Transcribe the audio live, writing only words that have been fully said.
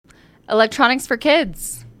Electronics for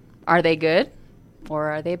kids. Are they good or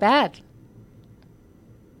are they bad?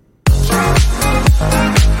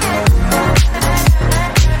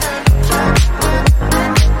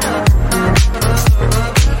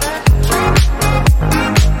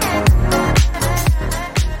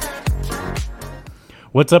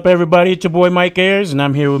 What's up, everybody? It's your boy Mike Ayers, and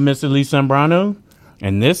I'm here with Mr. Lee Zambrano.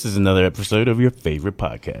 And this is another episode of your favorite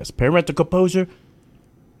podcast, Parental Composure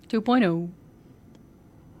 2.0.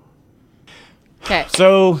 Okay.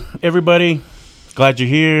 So, everybody, glad you're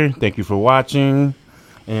here. Thank you for watching.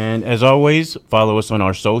 And as always, follow us on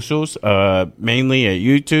our socials, mainly at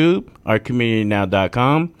YouTube,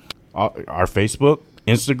 ourcommunitynow.com, our Facebook,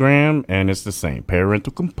 Instagram, and it's the same,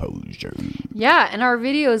 Parental Composure. Yeah, and our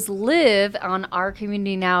videos live on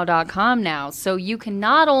ourcommunitynow.com now. So you can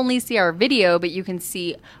not only see our video, but you can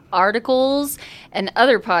see articles and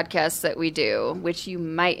other podcasts that we do, which you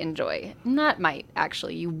might enjoy. Not might,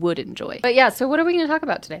 actually, you would enjoy. But yeah, so what are we going to talk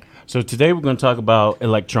about today? So today we're going to talk about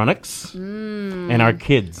electronics and our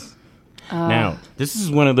kids. Now, this is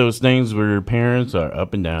one of those things where parents are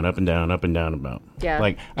up and down, up and down, up and down about. Yeah,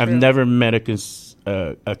 like, I've true. never met a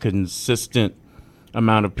consistent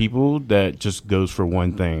amount of people that just goes for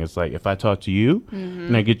one thing. It's like, if I talk to you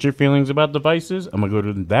and I get your feelings about devices, I'm going to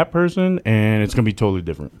go to that person and it's going to be totally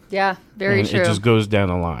different. Yeah, very And true. it just goes down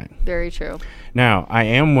the line. Very true. Now, I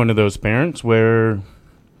am one of those parents where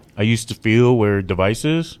I used to feel where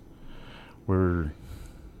devices were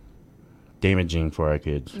damaging for our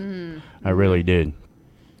kids. I really did.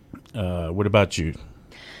 What about you?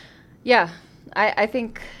 Yeah, I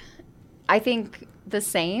think the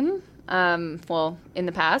same. Well, in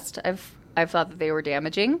the past, I've thought that they were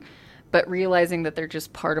damaging, but realizing that they're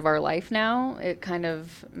just part of our life now, it kind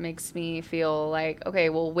of makes me feel like, okay,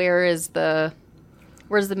 well, where's the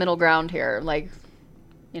middle ground here? Like,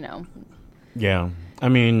 you know. Yeah. I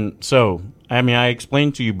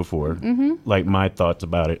explained to you before, like, my thoughts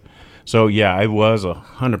about it. So, yeah, I was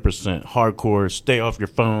 100% hardcore, stay off your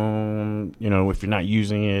phone, if you're not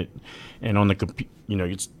using it. And on the computer,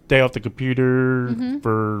 you stay off the computer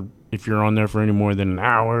for if you're on there for any more than an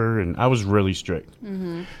hour. And I was really strict.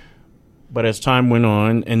 But as time went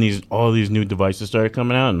on and all these new devices started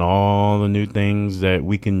coming out and all the new things that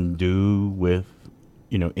we can do with,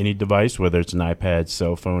 any device, whether it's an iPad,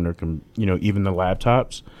 cell phone, or, even the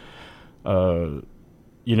laptops,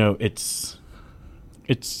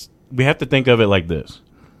 we have to think of it like this.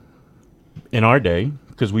 In our day,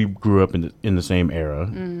 because we grew up in the same era,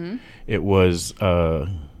 it was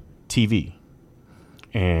TV.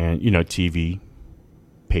 And, TV,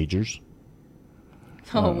 pagers.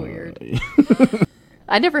 Oh, weird.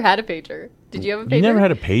 I never had a pager. Did you have a pager? You never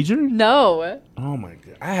had a pager? No. Oh, my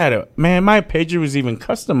God. My pager was even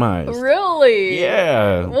customized. Really?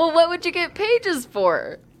 Yeah. Well, what would you get pages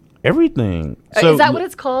for? Everything. Is that what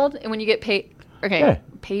it's called? And when you get okay, Yeah.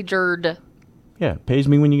 pagered. Yeah, page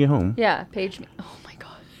me when you get home. Yeah, page me. Oh my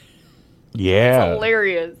god. Yeah. It's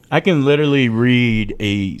hilarious. I can literally read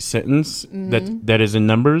a sentence that is in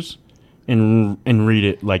numbers and read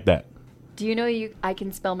it like that. Do you know I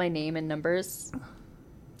can spell my name in numbers?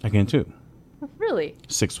 I can too. Really?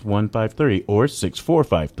 6153 or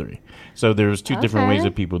 6453. So there's two different ways Okay.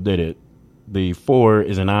 that people did it. The 4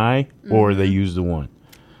 is an I, or they use the 1.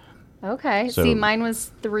 Okay. So- See, mine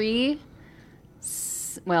was 3.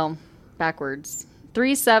 Well, backwards.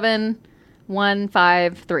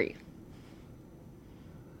 37153.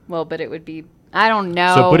 Well, but it would be. I don't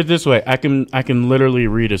know. So put it this way: I can literally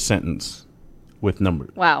read a sentence with numbers.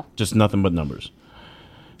 Wow, Just nothing but numbers.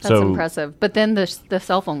 that's impressive. But then the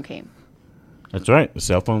cell phone came, That's right. The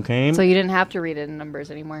cell phone came, so you didn't have to read it in numbers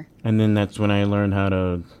anymore. and then that's when I learned how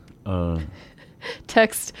to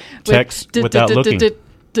Text without looking.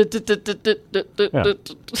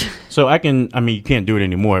 So you can't do it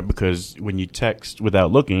anymore because when you text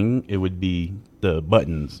without looking, it would be the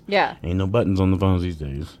buttons. Yeah. Ain't no buttons on the phones these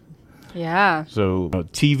days. Yeah. So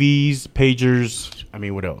TVs, pagers.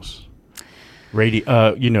 What else? Radio.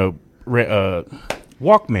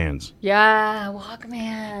 Walkmans. Yeah,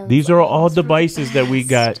 Walkman. These are all devices that we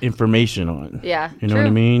got information on. Yeah. You know what I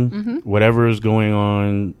mean? Whatever is going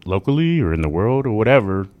on locally or in the world or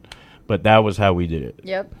whatever. But that was how we did it.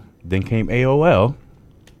 Yep. Then came AOL.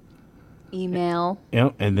 Email.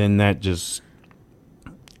 Yep. And then that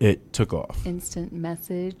it took off. Instant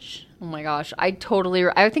message. Oh my gosh. I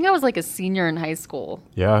think I was like a senior in high school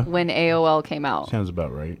Yeah. when AOL came out. Sounds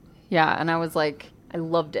about right. Yeah. And I was like, I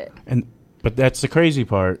loved it. But that's the crazy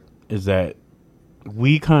part is that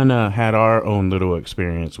we kind of had our own little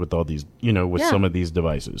experience with all these, with some of these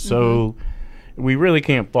devices. So we really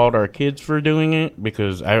can't fault our kids for doing it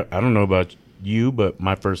because I don't know about you, but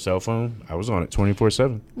my first cell phone, I was on it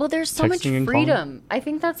 24/7. Well, there's so much Texting and freedom. I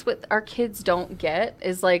think that's what our kids don't get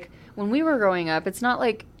is like when we were growing up, it's not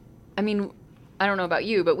like, I mean, I don't know about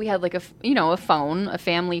you, but we had like a phone, a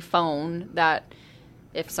family phone that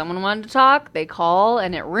if someone wanted to talk, they call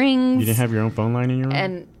and it rings. You didn't have your own phone line in your room?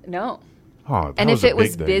 And no. Oh, that And was if a it was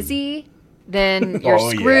big thing. busy, then you're Oh,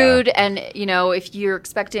 yeah. screwed. And, if you're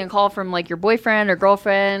expecting a call from like your boyfriend or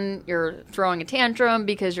girlfriend, you're throwing a tantrum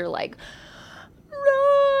because you're like, no,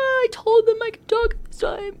 I told them I could talk this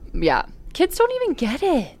time. Yeah. Kids don't even get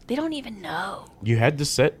it. They don't even know. You had to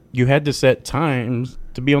set times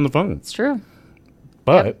to be on the phone. It's true.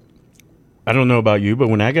 But I don't know about you, but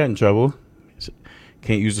when I got in trouble,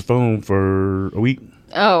 can't use the phone for a week.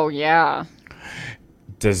 Oh, yeah.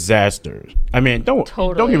 Disaster. I mean, don't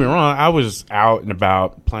get me wrong. I was out and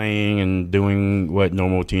about playing and doing what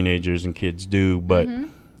normal teenagers and kids do. But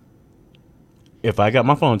if I got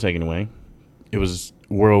my phone taken away,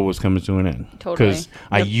 world was coming to an end. Totally. Because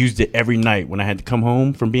I used it every night when I had to come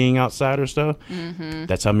home from being outside or stuff.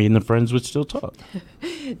 That's how me and the friends would still talk.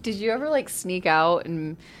 Did you ever like sneak out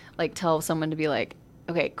and like tell someone to be like,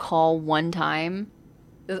 okay, call one time?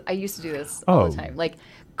 I used to do this all the time. Like,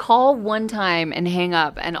 call one time and hang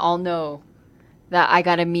up, and I'll know that I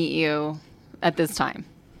got to meet you at this time.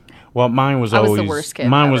 Well, mine was always the worst kid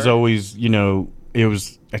Mine ever. was always, it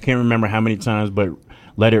was, I can't remember how many times, but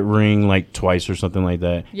let it ring like twice or something like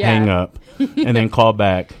that. Yeah. Hang up and then call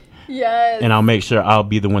back. Yes. And I'll make sure I'll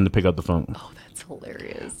be the one to pick up the phone. Oh, that's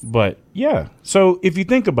hilarious. But yeah, so if you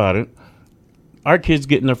think about it, our kids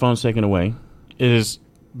getting their phones taken away is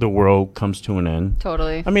the world comes to an end.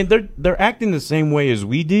 Totally. I mean, they're acting the same way as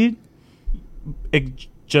we did,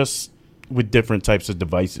 just with different types of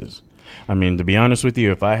devices. I mean, to be honest with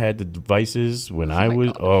you, if I had the devices when I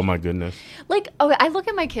was, oh my goodness. Like, okay, I look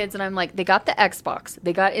at my kids and I'm like, they got the Xbox,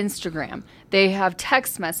 they got Instagram, they have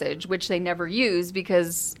text message, which they never use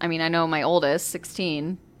because, I mean, I know my oldest,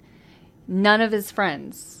 16, none of his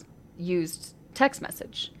friends used text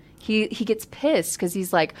message. He gets pissed because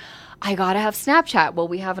he's like, I gotta have Snapchat. Well,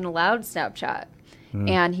 we haven't allowed Snapchat.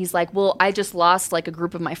 And he's like, well, I just lost like a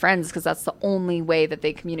group of my friends because that's the only way that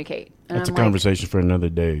they communicate. And That's I'm a conversation for another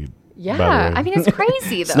day. Yeah, I mean, it's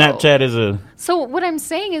crazy though. Snapchat is a... So what I'm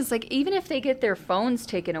saying is like, even if they get their phones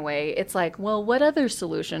taken away, it's like, well, what other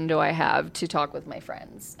solution do I have to talk with my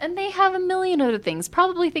friends? And they have a million other things,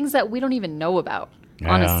 probably things that we don't even know about,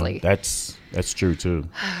 honestly. That's true too.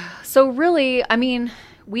 So really, I mean,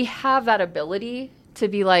 we have that ability to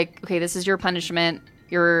be like, okay, this is your punishment.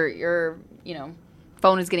 Your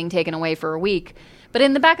phone is getting taken away for a week. But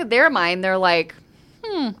in the back of their mind, they're like,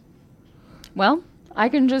 well, I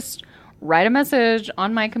can just write a message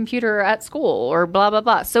on my computer at school or blah, blah,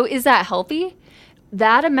 blah. So is that healthy?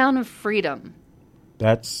 That amount of freedom.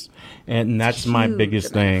 That's my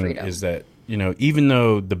biggest thing is that, even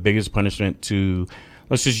though the biggest punishment to,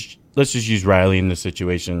 let's just use Riley in this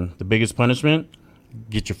situation. The biggest punishment,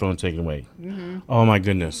 get your phone taken away. Oh my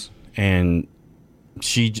goodness. And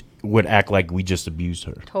she would act like we just abused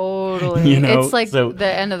her. Totally. It's like the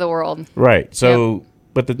end of the world. Right. So,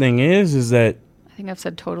 but the thing is that, I think I've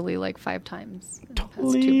said totally like 5 times in the past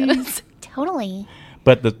Totally. 2 minutes. Totally.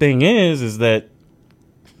 but the thing is that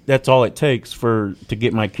that's all it takes to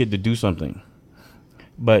get my kid to do something.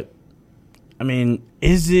 But I mean,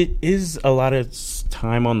 is a lot of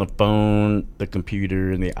time on the phone, the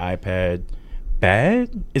computer, and the iPad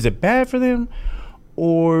bad? Is it bad for them?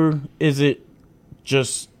 Or is it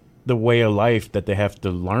just the way of life that they have to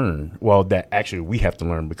learn? Well, that actually we have to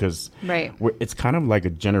learn because it's kind of like a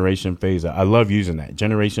generation phase out. I love using that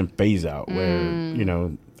generation phase out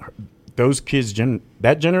where, those kids,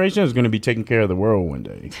 that generation is going to be taking care of the world one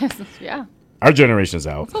day. Yeah. Our generation's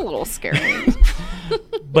out. It's a little scary.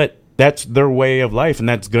 But that's their way of life, and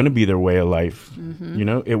that's going to be their way of life.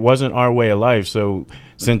 It wasn't our way of life. So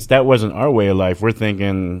since that wasn't our way of life, we're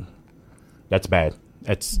thinking that's bad.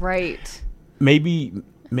 That's right. Maybe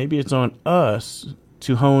it's on us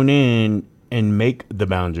to hone in and make the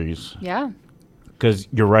boundaries. Yeah. Because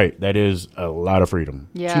you're right. That is a lot of freedom.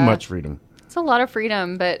 Yeah. Too much freedom. It's a lot of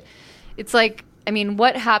freedom, but it's like, I mean,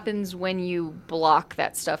 what happens when you block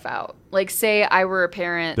that stuff out? Like, say I were a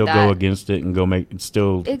parent They'll go against it and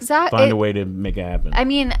find a way to make it happen. I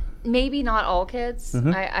mean, maybe not all kids.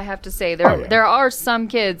 I have to say there are some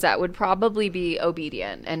kids that would probably be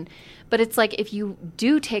obedient, but it's like if you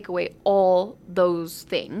do take away all those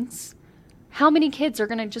things, how many kids are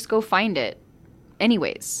going to just go find it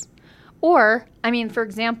anyways? Or, I mean, for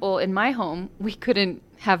example, in my home, we couldn't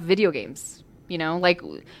have video games, like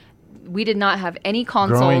we did not have any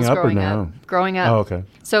consoles Growing up or now? Growing up. Oh, okay.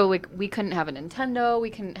 So like we couldn't have a Nintendo, we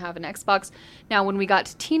couldn't have an Xbox. Now when we got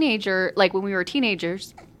to when we were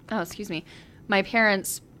teenagers, my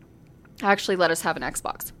parents actually let us have an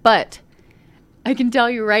Xbox. But I can tell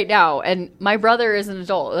you right now, and my brother is an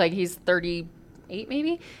adult, like he's 38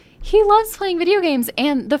 maybe. He loves playing video games,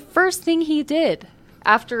 and the first thing he did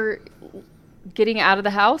after getting out of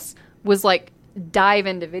the house was like dive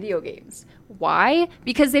into video games. Why?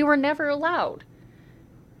 Because they were never allowed.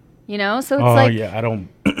 You know, so it's yeah, I don't.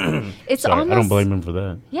 It's sorry, almost, I don't blame him for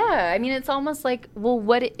that. Yeah, I mean, it's almost like, well,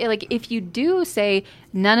 like if you do say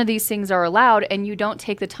none of these things are allowed, and you don't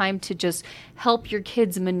take the time to just help your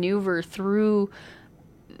kids maneuver through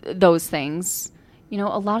those things, you know,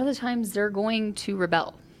 a lot of the times they're going to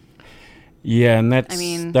rebel. Yeah,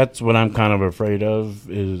 and that's what I'm kind of afraid of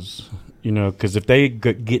is, you know, because if they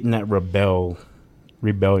get in that rebellion,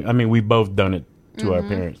 I mean, we both done it to our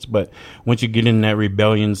parents, but once you get in that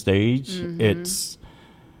rebellion stage, it's,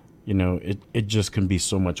 you know, it just can be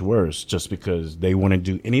so much worse just because they want to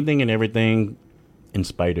do anything and everything in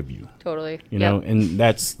spite of you. Totally. You know, and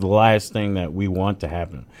that's the last thing that we want to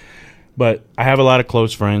happen. But I have a lot of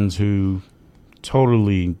close friends who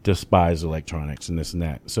totally despise electronics and this and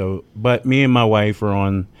that. So, but me and my wife are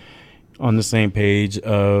on the same page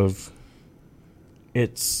of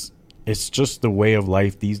it's just the way of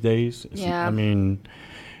life these days. Yeah. I mean,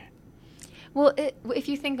 well, if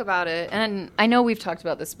you think about it, and I know we've talked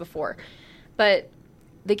about this before, but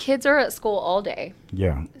the kids are at school all day.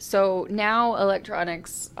 Yeah. So now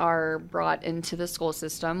electronics are brought into the school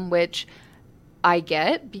system, which I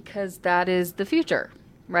get because that is the future,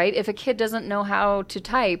 right? If a kid doesn't know how to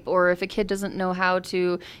type or if a kid doesn't know how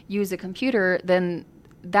to use a computer, then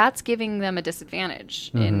that's giving them a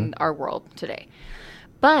disadvantage in our world today.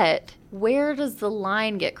 But where does the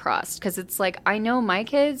line get crossed? Because it's like, I know my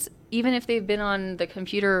kids, even if they've been on the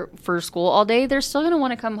computer for school all day, they're still going to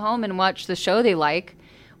want to come home and watch the show they like,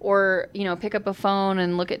 or, you know, pick up a phone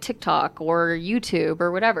and look at TikTok or YouTube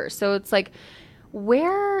or whatever. So it's like,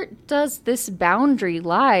 where does this boundary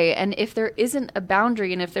lie? And if there isn't a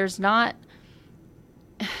boundary, and if there's not,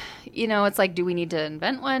 you know, it's like, do we need to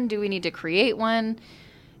invent one? Do we need to create one?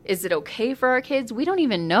 Is it okay for our kids? We don't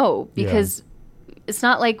even know, because it's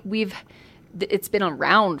not like it's been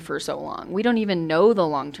around for so long. We don't even know the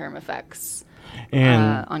long-term effects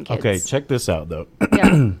on kids. Okay, check this out, though.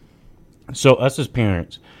 Yeah. So us as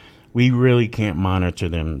parents, we really can't monitor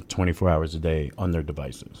them 24 hours a day on their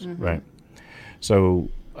devices, right? So,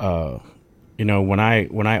 you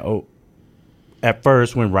know, at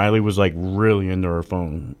first, when Riley was like really into her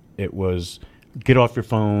phone, it was get off your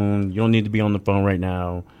phone. You don't need to be on the phone right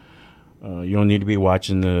now. You don't need to be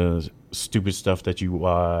watching the stupid stuff that you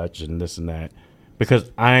watch and this and that,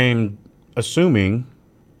 because I'm assuming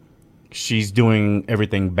she's doing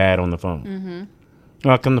everything bad on the phone.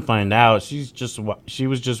 Well, come to find out, she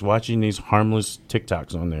was just watching these harmless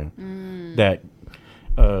TikToks on there that,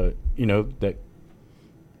 you know, that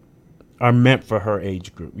are meant for her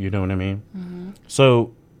age group. You know what I mean?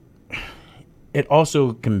 So it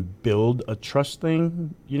also can build a trust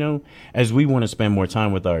thing, you know, as we want to spend more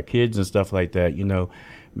time with our kids and stuff like that. You know,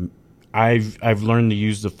 I've learned to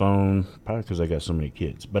use the phone probably because I got so many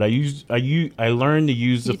kids, but I learned to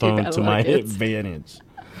use the phone to my advantage.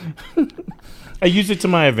 I use it to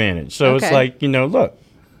my advantage. So it's like, you know, look,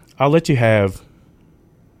 I'll let you have,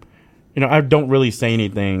 you know, I don't really say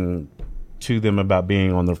anything to them about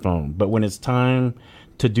being on their phone, but when it's time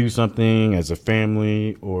to do something as a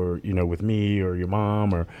family, or, you know, with me or your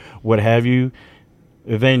mom or what have you,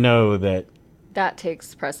 they know that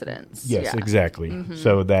takes precedence. Yes, exactly.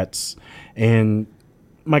 So and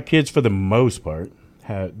my kids, for the most part,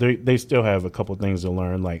 they still have a couple things to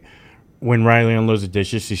learn. Like when Riley unloads the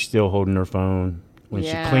dishes, she's still holding her phone. When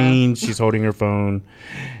she cleans, she's holding her phone.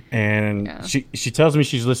 And she tells me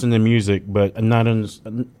she's listening to music, but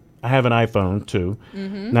I have an iPhone too.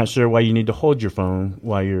 Not sure why you need to hold your phone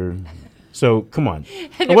while you're. So come on.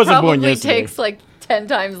 And it wasn't born yesterday. Takes like 10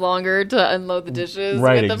 times longer to unload the dishes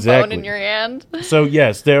with the phone in your hand. So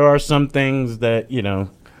yes, there are some things that, you know,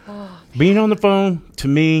 being on the phone, to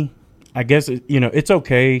me, I guess, you know, it's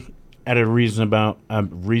okay at a reasonable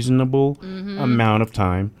amount of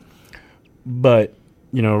time. But,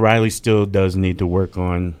 you know, Riley still does need to work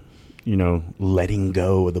on, you know, letting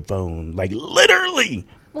go of the phone. Like literally.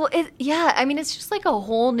 Well, I mean, it's just like a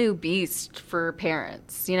whole new beast for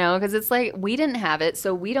parents, you know, because it's like we didn't have it,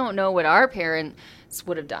 so we don't know what our parents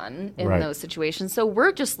would have done in those situations. So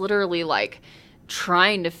we're just literally like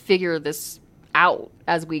trying to figure this out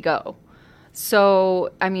as we go.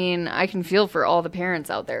 So, I mean, I can feel for all the parents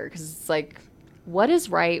out there, because it's like what is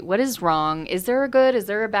right, what is wrong, is there a good, is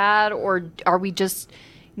there a bad, or are we just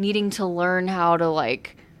needing to learn how to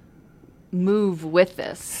like move with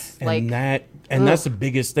this? And that's the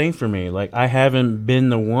biggest thing for me. Like, I've never been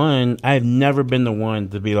the one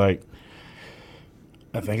to be like,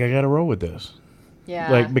 I think I got to roll with this.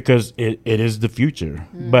 Yeah. Like, because it is the future.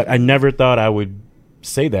 But I never thought I would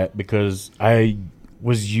say that, because I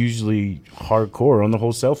was usually hardcore on the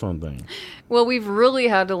whole cell phone thing. Well, we've really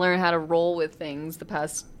had to learn how to roll with things the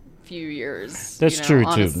past few years. That's true,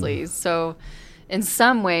 honestly. too. So in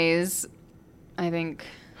some ways, I think...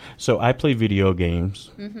 So I play video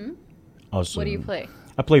games. Mm-hmm. Also, what do you play?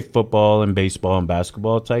 I play football and baseball and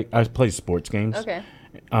basketball. I play sports games. Okay.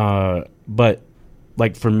 But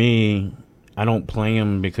like for me, I don't play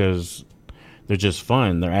them because they're just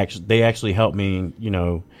fun. They actually help me. You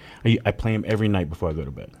know, I play them every night before I go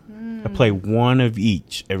to bed. I play one of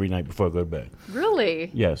each every night before I go to bed. Really?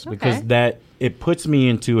 Yes, Okay. because it puts me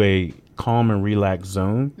into a calm and relaxed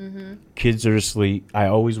zone. Mm-hmm. Kids are asleep. I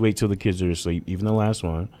always wait till the kids are asleep, even the last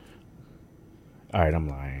one. All right, I'm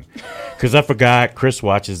lying, because I forgot Chris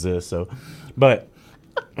watches this. So, but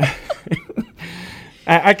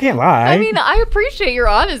I can't lie. I mean, I appreciate your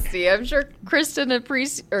honesty. I'm sure Chris. I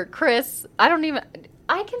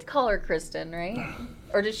can call her Kristen, right?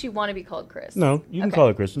 Or does she want to be called Chris? No, you can Okay. call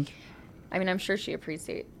her Kristen. I mean, I'm sure she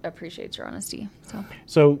appreciates your honesty.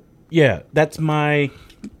 So yeah, that's my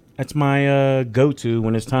go-to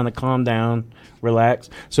when it's time to calm down, relax.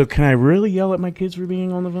 So can I really yell at my kids for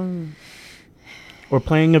being on the phone or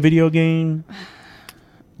playing a video game?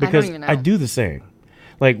 Because I don't even know. I do the same.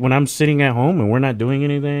 Like when I'm sitting at home and we're not doing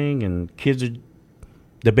anything, and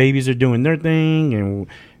the babies are doing their thing, and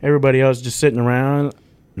everybody else just sitting around.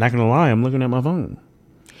 Not gonna lie, I'm looking at my phone.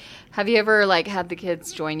 Have you ever like had the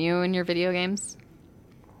kids join you in your video games?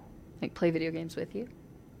 Like play video games with you?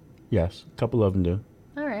 Yes, a couple of them do.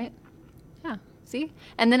 All right. Yeah. See?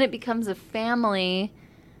 And then it becomes a family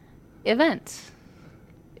event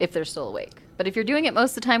if they're still awake. But if you're doing it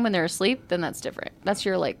most of the time when they're asleep, then that's different. That's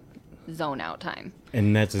your like zone out time.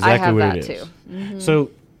 And that's exactly what it is. I have that too. Mm-hmm.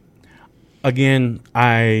 So again,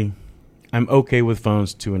 I'm okay with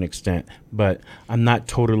phones to an extent, but I'm not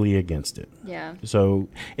totally against it. Yeah. So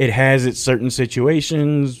it has its certain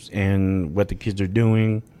situations and what the kids are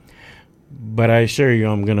doing. But I assure you,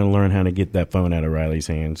 I'm going to learn how to get that phone out of Riley's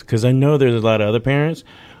hands, because I know there's a lot of other parents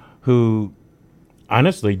who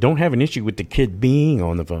honestly don't have an issue with the kid being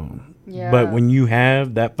on the phone. Yeah. But when you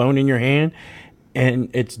have that phone in your hand and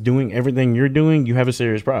it's doing everything you're doing, you have a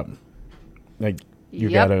serious problem. Like you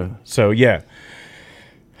Yep. gotta. So yeah,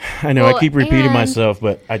 I know Well, I keep repeating and- myself,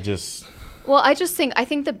 but I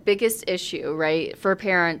think the biggest issue, right, for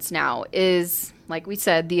parents now is, like we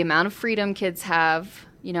said, the amount of freedom kids have,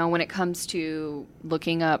 you know, when it comes to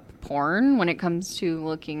looking up porn, when it comes to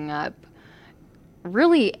looking up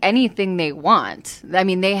really anything they want. I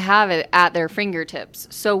mean, they have it at their fingertips.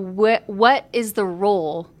 So what is the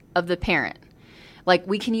role of the parent? Like,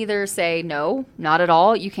 we can either say, no, not at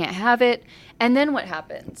all, you can't have it. And then what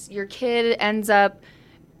happens? Your kid ends up,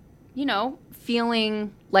 you know,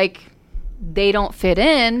 feeling like they don't fit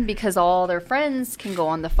in because all their friends can go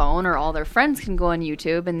on the phone, or all their friends can go on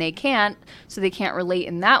YouTube and they can't, so they can't relate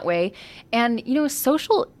in that way. And, you know,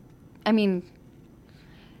 social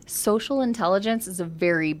intelligence is a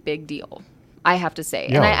very big deal, I have to say.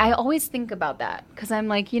 Yeah. And I always think about that because I'm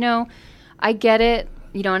like, you know, I get it,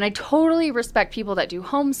 you know, and I totally respect people that do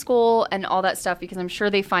homeschool and all that stuff, because I'm sure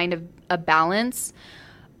they find a balance.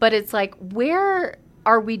 But it's like, where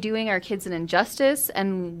are we doing our kids an injustice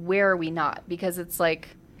and where are we not? Because it's like,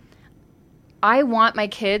 I want my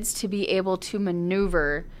kids to be able to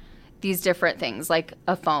maneuver these different things, like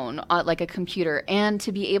a phone, like a computer, and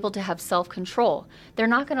to be able to have self-control. They're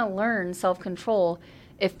not going to learn self-control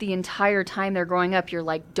if the entire time they're growing up, you're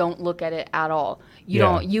like, don't look at it at all.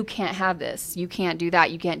 You can't have this. You can't do that.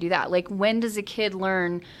 You can't do that. Like, when does a kid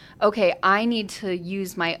learn, okay, I need to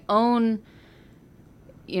use my own,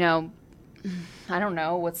 you know, I don't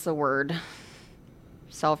know, what's the word?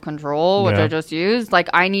 Self-control, which Yeah. I just used. Like,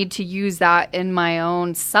 I need to use that in my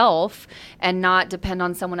own self and not depend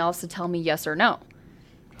on someone else to tell me yes or no.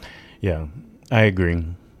 Yeah, I agree.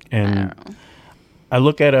 I And don't know. I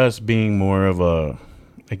look at us being more of a,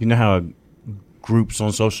 like, you know how groups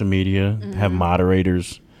on social media have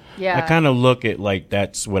moderators? Yeah. I kind of look at like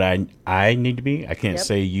that's what I need to be. I can't Yep.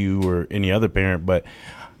 say you or any other parent, but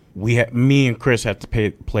me and Chris have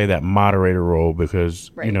to play that moderator role, because,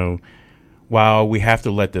 you Right. know, while we have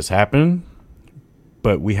to let this happen,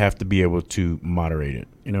 but we have to be able to moderate it.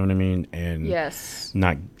 You know what I mean? And Yes.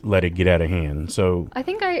 not let it get out of hand. So I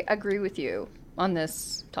think I agree with you on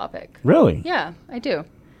this topic. Really? Yeah, I do.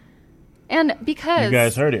 And because... You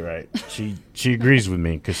guys heard it right. She agrees with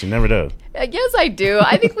me because she never does. Yes, I do.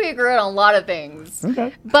 I think we agree on a lot of things.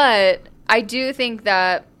 Okay. But I do think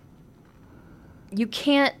that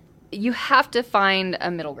you have to find a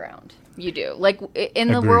middle ground. You do. Like,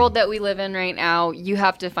 in the world that we live in right now, you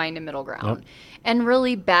have to find a middle ground. Yep. And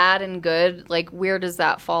really bad and good, like, where does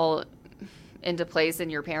that fall into place in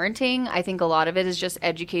your parenting? I think a lot of it is just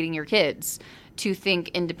educating your kids to think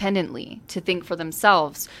independently, to think for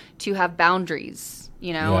themselves, to have boundaries,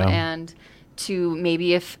 and to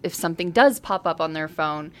maybe if something does pop up on their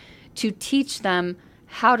phone, to teach them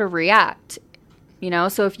how to react.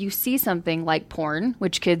 So if you see something like porn,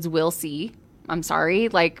 which kids will see, I'm sorry,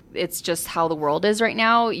 like, it's just how the world is right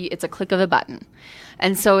now. It's a click of a button.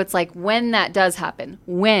 And so it's like, when that does happen,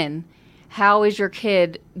 how is your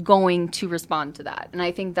kid going to respond to that? And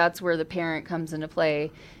I think that's where the parent comes into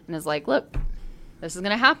play and is like, look, this is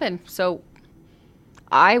going to happen. So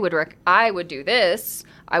I would do this.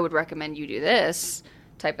 I would recommend you do this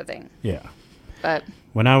type of thing. Yeah. But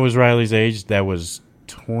when I was Riley's age, that was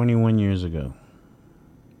 21 years ago.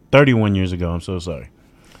 31 years ago. I'm so sorry.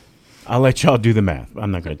 I'll let y'all do the math.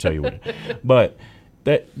 I'm not going to tell you what. But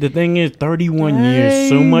the thing is, 31 years,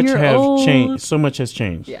 so much has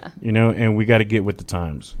changed. Yeah. And we got to get with the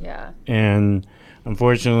times. Yeah. And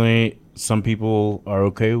unfortunately, some people are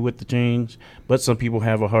okay with the change, but some people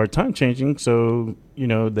have a hard time changing. So,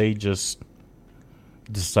 they just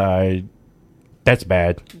decide that's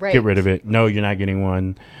bad. Right. Get rid of it. No, you're not getting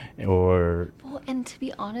one. Well, and to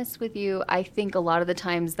be honest with you, I think a lot of the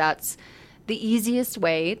times that's the easiest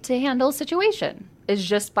way to handle a situation is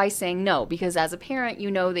just by saying no, because as a parent, you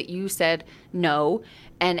know that you said no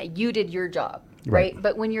and you did your job, right?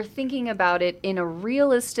 But when you're thinking about it in a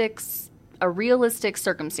realistic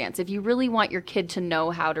circumstance, if you really want your kid to know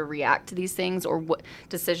how to react to these things or what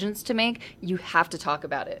decisions to make, you have to talk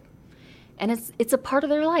about it. And it's a part of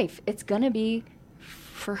their life. It's going to be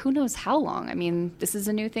for who knows how long. I mean, this is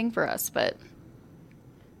a new thing for us, but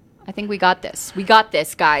I think we got this. We got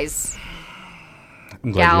this, guys.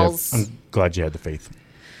 I'm glad you had the faith.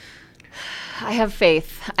 I have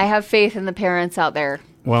faith. I have faith in the parents out there.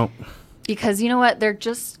 Well, because you know what? They're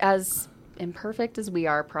just as imperfect as we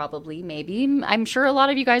are, probably, maybe. I'm sure a lot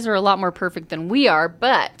of you guys are a lot more perfect than we are,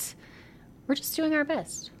 but we're just doing our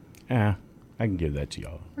best. Yeah, I can give that to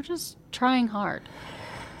y'all. We're just trying hard.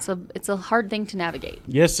 So it's a hard thing to navigate.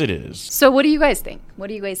 Yes, it is. So what do you guys think?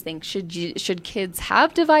 Should kids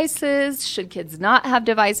have devices? Should kids not have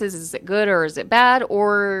devices? Is it good or is it bad?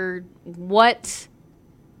 Or what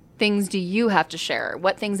things do you have to share?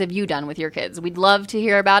 What things have you done with your kids? We'd love to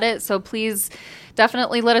hear about it. So please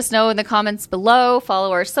definitely let us know in the comments below.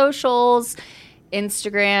 Follow our socials,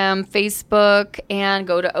 Instagram, Facebook, and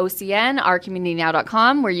go to OCN,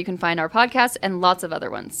 ourcommunitynow.com, where you can find our podcast and lots of other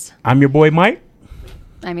ones. I'm your boy, Mike.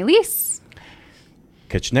 I'm Elise.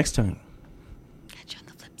 Catch you next time.